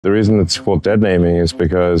The reason it's called dead naming is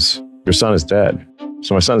because your son is dead.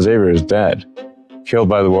 So my son Xavier is dead, killed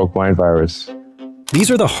by the woke mind virus. These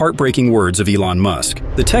are the heartbreaking words of Elon Musk,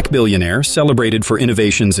 the tech billionaire celebrated for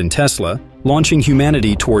innovations in Tesla, launching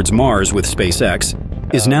humanity towards Mars with SpaceX,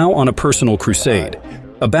 is now on a personal crusade,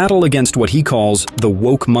 a battle against what he calls the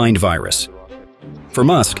woke mind virus. For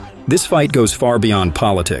Musk, this fight goes far beyond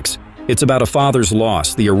politics. It's about a father's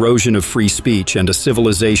loss, the erosion of free speech, and a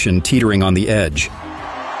civilization teetering on the edge.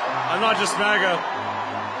 I'm not just MAGA.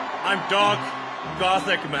 I'm dark,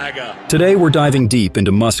 gothic MAGA. Today, we're diving deep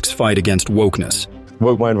into Musk's fight against wokeness.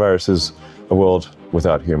 Woke mind virus is a world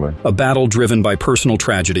without humor. A battle driven by personal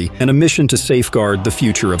tragedy and a mission to safeguard the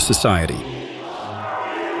future of society.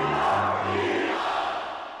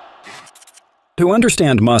 To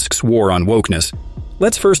understand Musk's war on wokeness,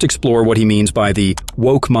 let's first explore what he means by the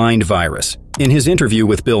woke mind virus. In his interview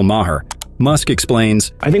with Bill Maher, Musk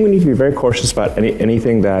explains, I think we need to be very cautious about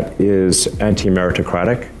anything that is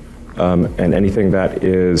anti-meritocratic and anything that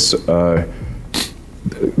is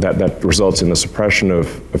that results in the suppression of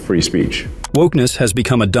free speech. Wokeness has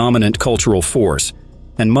become a dominant cultural force,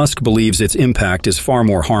 and Musk believes its impact is far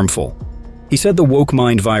more harmful. He said the woke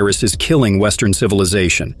mind virus is killing Western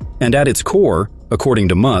civilization, and at its core, according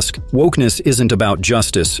to Musk, wokeness isn't about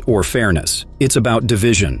justice or fairness. It's about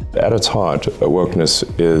division. At its heart, wokeness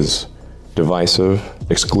is divisive,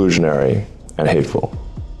 exclusionary, and hateful.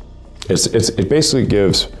 It basically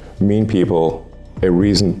gives mean people a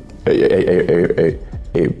reason, it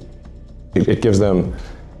gives them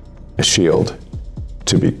a shield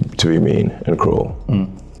to be mean and cruel,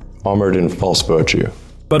 armored in false virtue.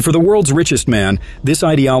 But for the world's richest man, this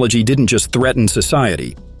ideology didn't just threaten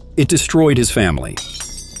society, it destroyed his family.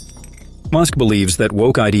 Musk believes that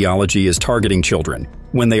woke ideology is targeting children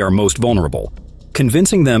when they are most vulnerable,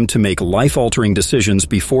 convincing them to make life-altering decisions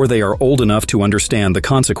before they are old enough to understand the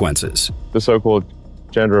consequences. The so-called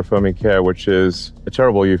gender-affirming care, which is a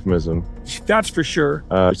terrible euphemism. That's for sure.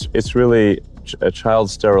 It's really a child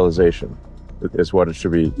sterilization is what it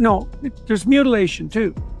should be. No, there's mutilation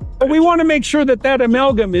too. But we want to make sure that that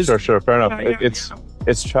amalgam is... Sure, fair enough.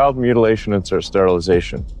 It's child mutilation and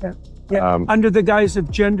sterilization. Under the guise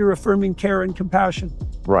of gender-affirming care and compassion.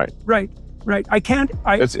 Right.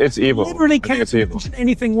 It's evil. Literally can't imagine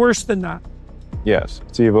anything worse than that. Yes,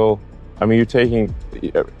 it's evil. I mean, you're taking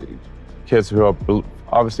kids who are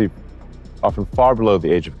obviously often far below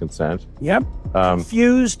the age of consent. Yep.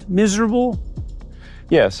 Confused, miserable.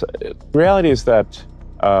 Yes. The reality is that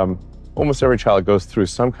almost every child goes through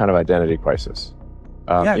some kind of identity crisis.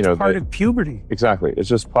 It's part of puberty. Exactly. It's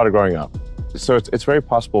just part of growing up. So it's very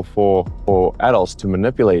possible for adults to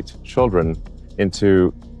manipulate children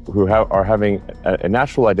who are having a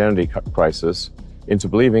natural identity crisis into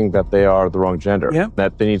believing that they are the wrong gender,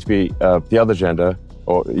 that they need to be the other gender,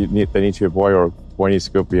 or they need to be a boy, or boy needs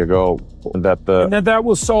to be a girl, and that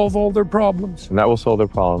will solve all their problems. And that will solve their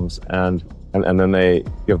problems, and then they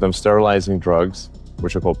give them sterilizing drugs,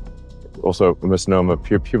 which are called also a misnomer,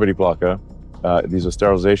 puberty blocker. These are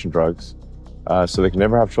sterilization drugs, so they can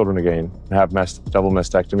never have children again, have double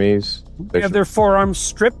mastectomies. They have their forearms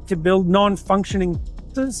stripped to build non-functioning.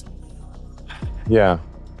 Yeah,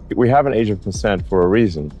 we have an age of consent for a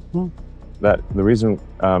reason. That the reason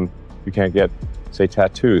you can't get, say,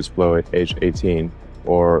 tattoos below age 18,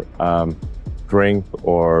 or drink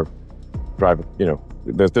or drive.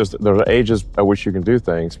 There are ages at which you can do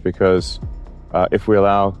things, because if we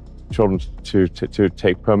allow children to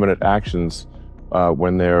take permanent actions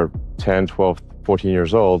when they're 10, 12, 14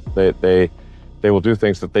 years old, they will do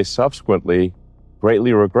things that they subsequently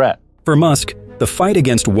greatly regret. For Musk, the fight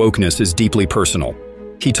against wokeness is deeply personal.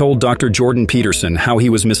 He told Dr. Jordan Peterson how he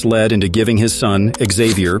was misled into giving his son,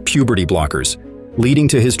 Xavier, puberty blockers, leading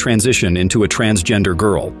to his transition into a transgender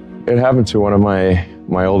girl. It happened to one of my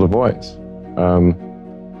older boys,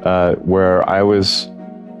 where I was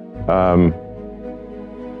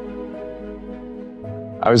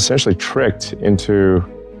essentially tricked into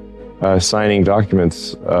signing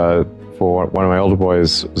documents for one of my older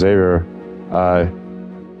boys, Xavier.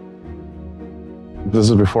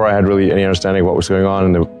 This is before I had really any understanding of what was going on,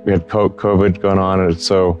 and we had COVID going on, and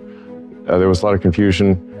so there was a lot of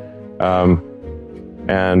confusion. I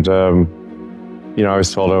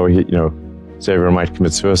was told, Xavier might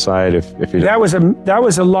commit suicide if he. That was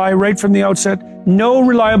a lie right from the outset. No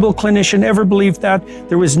reliable clinician ever believed that.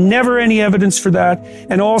 There was never any evidence for that.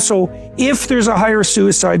 And also, if there's a higher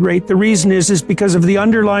suicide rate, the reason is because of the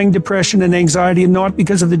underlying depression and anxiety, and not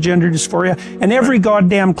because of the gender dysphoria. And every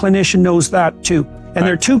goddamn clinician knows that too. And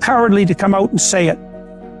they're too cowardly to come out and say it.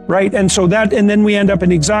 right? And so and then we end up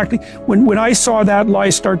in exactly, when I saw that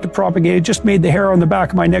lie start to propagate, it just made the hair on the back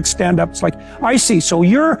of my neck stand up. It's like, I see. So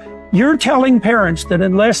you're telling parents that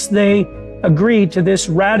unless they agree to this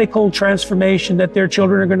radical transformation that their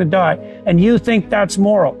children are going to die, and you think that's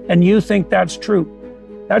moral, and you think that's true.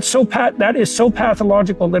 That is so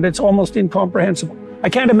pathological that it's almost incomprehensible. I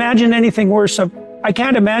can't imagine anything worse. I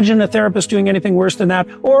can't imagine a therapist doing anything worse than that,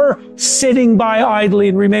 or sitting by idly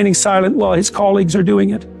and remaining silent while his colleagues are doing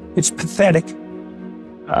it. It's pathetic.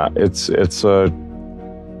 It's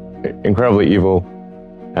incredibly evil,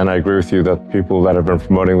 and I agree with you that people that have been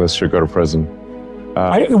promoting this should go to prison.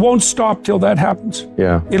 It won't stop till that happens.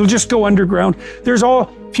 Yeah. It'll just go underground.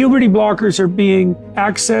 Puberty blockers are being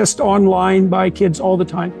accessed online by kids all the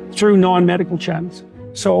time through non-medical channels.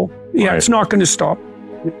 So yeah, right. It's not going to stop.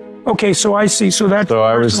 Okay, so I see. So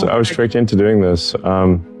I was tricked into doing this,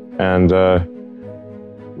 and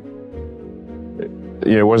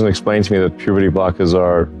it wasn't explained to me that puberty blockers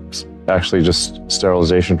are actually just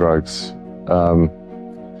sterilization drugs.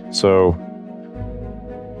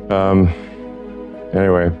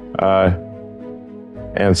 Anyway,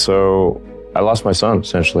 and so I lost my son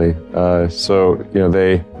essentially. They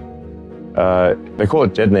call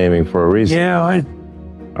it dead naming for a reason. Yeah.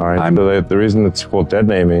 All right. So the reason it's called dead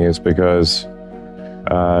naming is because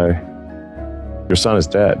your son is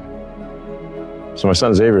dead. So my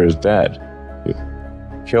son Xavier is dead,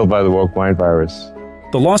 killed by the woke mind virus.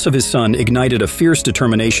 The loss of his son ignited a fierce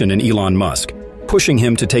determination in Elon Musk, pushing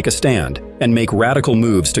him to take a stand and make radical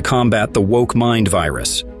moves to combat the woke mind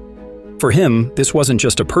virus. For him, this wasn't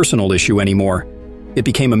just a personal issue anymore. It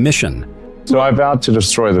became a mission. So I vowed to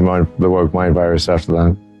destroy the woke mind virus after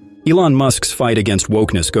that. Elon Musk's fight against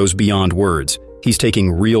wokeness goes beyond words. He's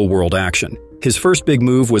taking real-world action. His first big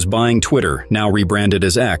move was buying Twitter, now rebranded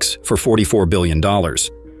as X, for $44 billion.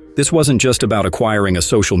 This wasn't just about acquiring a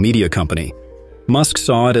social media company. Musk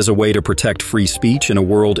saw it as a way to protect free speech in a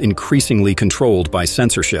world increasingly controlled by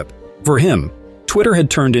censorship. For him, Twitter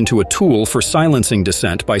had turned into a tool for silencing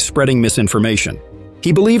dissent by spreading misinformation.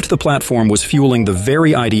 He believed the platform was fueling the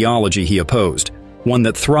very ideology he opposed, one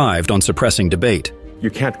that thrived on suppressing debate. You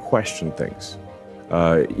can't question things.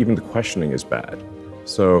 Even the questioning is bad.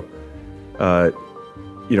 So, another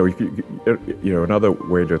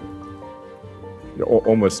way to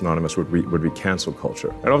almost synonymous would be cancel culture.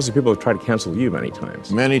 And obviously people have tried to cancel you many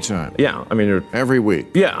times. Many times. Yeah, I mean, every week.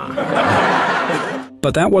 Yeah.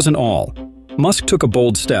 But that wasn't all. Musk took a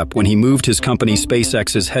bold step when he moved his company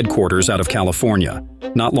SpaceX's headquarters out of California.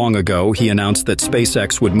 Not long ago, he announced that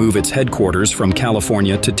SpaceX would move its headquarters from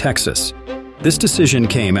California to Texas. This decision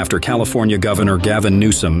came after California Governor Gavin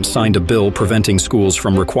Newsom signed a bill preventing schools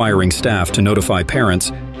from requiring staff to notify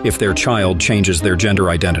parents if their child changes their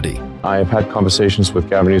gender identity. I have had conversations with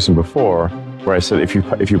Gavin Newsom before where I said, if you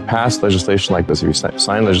pass legislation like this, if you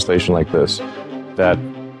sign legislation like this, that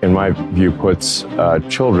in my view puts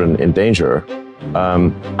children in danger,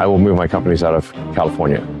 I will move my companies out of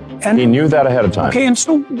California. And he knew that ahead of time. Okay.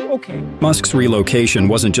 Musk's relocation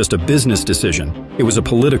wasn't just a business decision, it was a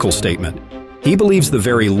political statement. He believes the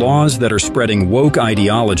very laws that are spreading woke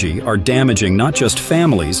ideology are damaging not just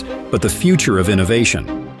families, but the future of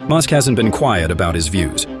innovation. Musk hasn't been quiet about his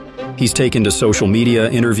views. He's taken to social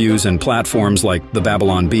media, interviews, and platforms like the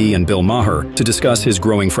Babylon Bee and Bill Maher to discuss his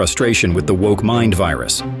growing frustration with the woke mind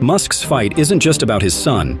virus. Musk's fight isn't just about his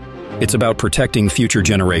son, it's about protecting future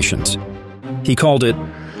generations. He called it,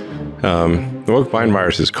 the woke mind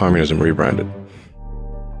virus is communism rebranded.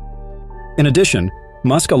 In addition,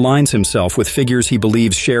 Musk aligns himself with figures he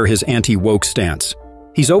believes share his anti-woke stance.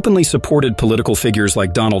 He's openly supported political figures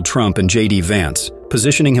like Donald Trump and J.D. Vance,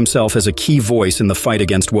 positioning himself as a key voice in the fight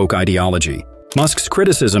against woke ideology. Musk's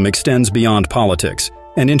criticism extends beyond politics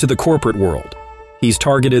and into the corporate world. He's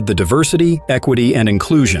targeted the diversity, equity, and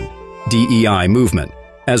inclusion (DEI) movement,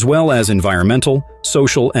 as well as environmental,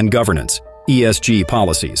 social, and governance (ESG)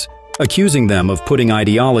 policies, accusing them of putting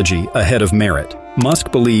ideology ahead of merit.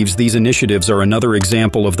 Musk believes these initiatives are another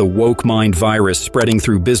example of the woke mind virus spreading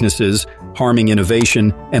through businesses, harming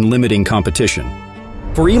innovation, and limiting competition.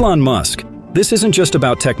 For Elon Musk, this isn't just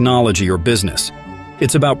about technology or business.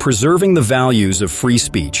 It's about preserving the values of free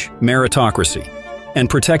speech, meritocracy, and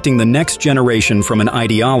protecting the next generation from an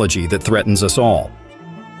ideology that threatens us all.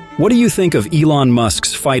 What do you think of Elon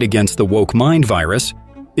Musk's fight against the woke mind virus?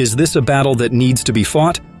 Is this a battle that needs to be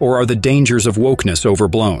fought, or are the dangers of wokeness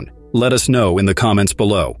overblown? Let us know in the comments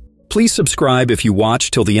below. Please subscribe if you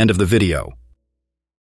watched till the end of the video.